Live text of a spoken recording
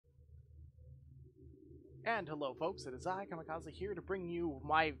And hello folks, it is I, Kamikaze, here to bring you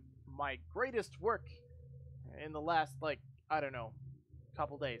my greatest work in the last, like, I don't know,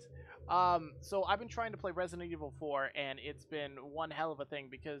 couple days. So I've been trying to play Resident Evil 4, and it's been one hell of a thing,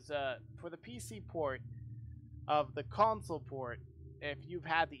 because for the PC port of the console port, if you've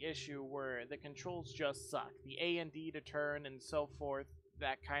had the issue where the controls just suck, the A and D to turn and so forth,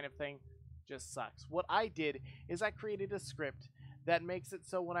 that kind of thing, just sucks. What I did is I created a script that makes it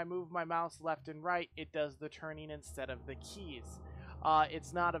so when I move my mouse left and right, it does the turning instead of the keys.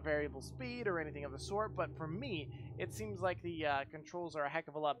 It's not a variable speed or anything of the sort, but for me, it seems like the controls are a heck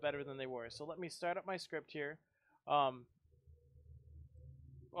of a lot better than they were. So let me start up my script here. Oh,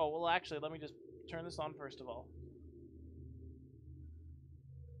 well, actually, let me just turn this on first of all.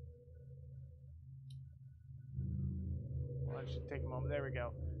 Well, that should take a moment. There we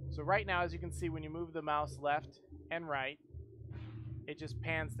go. So right now, as you can see, when you move the mouse left and right, it just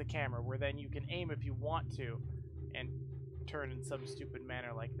pans the camera, where then you can aim if you want to and turn in some stupid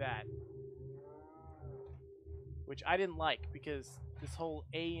manner like that. Which I didn't like, because this whole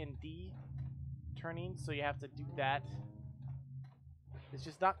A and D turning, so you have to do that, it's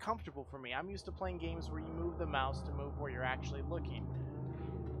just not comfortable for me. I'm used to playing games where you move the mouse to move where you're actually looking.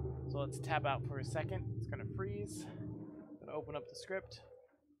 So let's tab out for a second. It's going to freeze. I'm going to open up the script.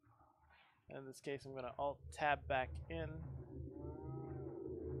 And in this case, I'm going to Alt-tab back in.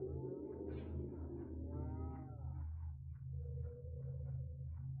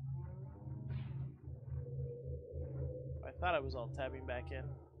 I thought I was Alt-tabbing back in.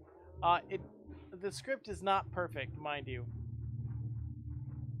 The script is not perfect, mind you.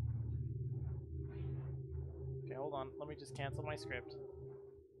 Okay, hold on. Let me just cancel my script.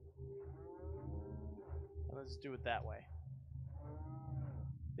 And let's do it that way.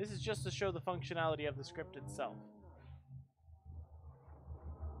 This is just to show the functionality of the script itself.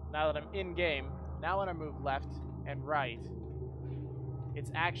 Now that I'm in-game, now when I move left and right, it's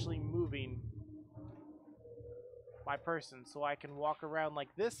actually moving my person, so I can walk around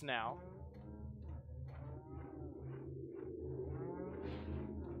like this now.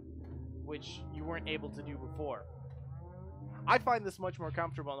 Which you weren't able to do before. I find this much more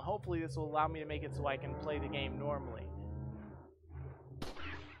comfortable, and hopefully this will allow me to make it so I can play the game normally.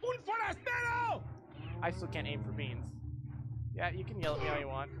 Un forastero! I still can't aim for beans. Yeah, you can yell at me all you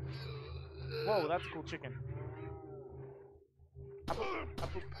want. Whoa, that's a cool chicken. Up, up,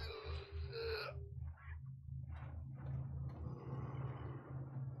 up, up.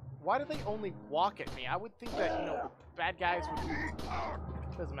 Why do they only walk at me? I would think that, you know, bad guys would...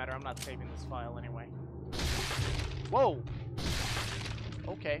 Doesn't matter, I'm not saving this file anyway. Whoa!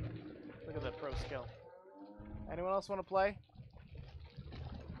 Okay. Look at that pro skill. Anyone else want to play?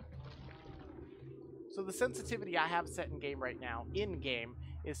 So the sensitivity I have set in game right now, in-game,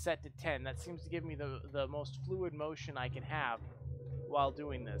 is set to 10. That seems to give me the most fluid motion I can have while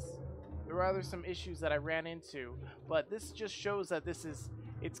doing this. There were other some issues that I ran into, but this just shows that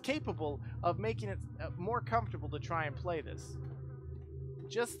it's capable of making it more comfortable to try and play this.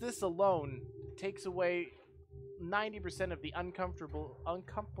 Just this alone takes away 90% of the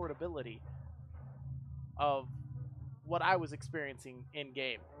uncomfortability of what I was experiencing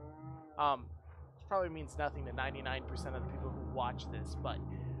in-game. Which probably means nothing to 99% of the people who watch this, but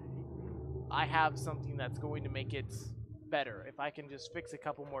I have something that's going to make it better. If I can just fix a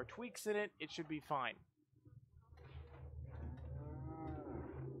couple more tweaks in it, it should be fine.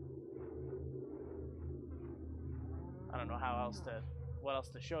 I don't know what else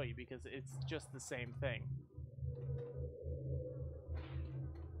to show you, because it's just the same thing.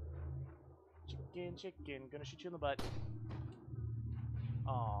 Chicken, chicken, gonna shoot you in the butt.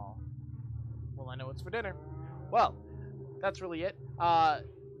 Aw. Well, I know what's for dinner. Well, that's really it.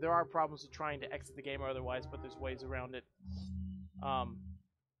 There are problems with trying to exit the game or otherwise, but there's ways around it.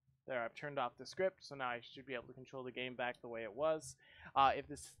 There, I've turned off the script, so now I should be able to control the game back the way it was. If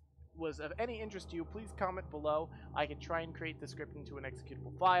this was of any interest to you, please comment below. I can try and create the script into an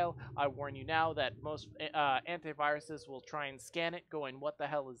executable file. I warn you now that most antiviruses will try and scan it, going, what the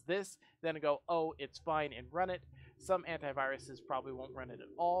hell is this? Then go, oh, it's fine, and run it. Some antiviruses probably won't run it at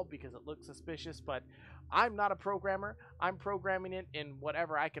all because it looks suspicious, but I'm not a programmer. I'm programming it in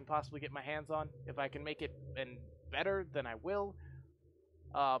whatever I can possibly get my hands on. If I can make it better, then I will.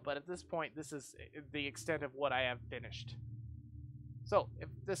 But at this point, this is the extent of what I have finished. So, if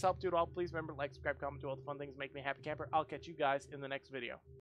this helped you at all, please remember to like, subscribe, comment, do all the fun things, make me a happy camper. I'll catch you guys in the next video.